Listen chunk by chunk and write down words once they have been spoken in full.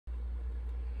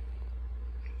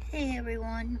Hey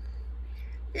everyone,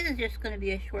 this is just going to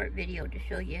be a short video to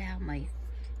show you how my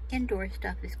indoor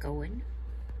stuff is going.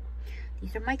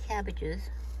 These are my cabbages.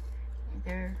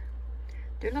 They're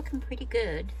looking pretty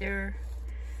good.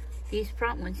 These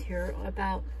front ones here are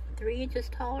about 3 inches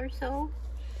tall or so,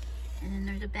 and then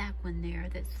there's a back one there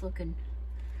that's looking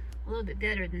a little bit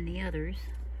better than the others.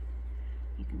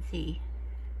 You can see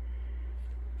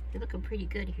they're looking pretty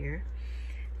good here.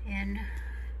 And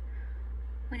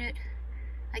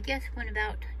I guess when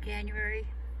about January,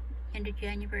 end of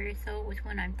January or so, was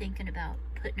when I'm thinking about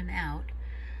putting them out.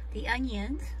 The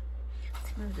onions,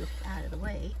 let's move this out of the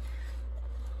way,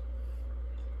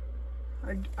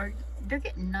 they're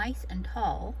getting nice and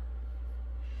tall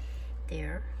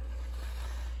there.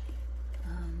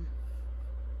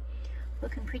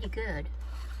 Looking pretty good.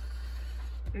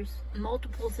 There's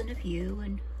multiples in a few,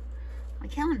 and I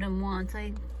counted them once.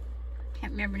 I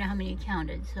can't remember now how many I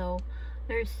counted, so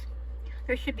there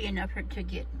should be enough to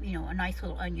get, you know, a nice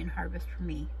little onion harvest for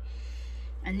me.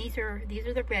 And these are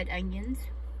the red onions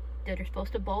that are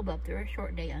supposed to bulb up. They're a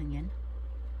short day onion.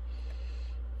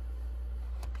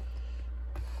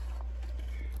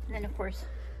 And then of course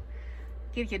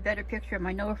gives you a better picture of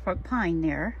my Norfolk pine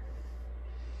there.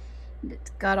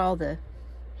 It's got all the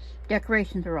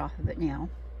decorations are off of it now,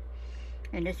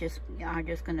 and it's just, I'm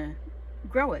just gonna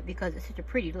grow it because it's such a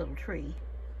pretty little tree.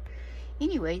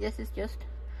 Anyway, this is just,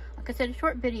 like I said, a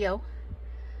short video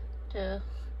to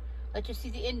let you see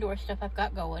the indoor stuff I've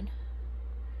got going.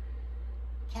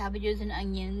 Cabbages and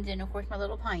onions, and of course my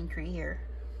little pine tree here.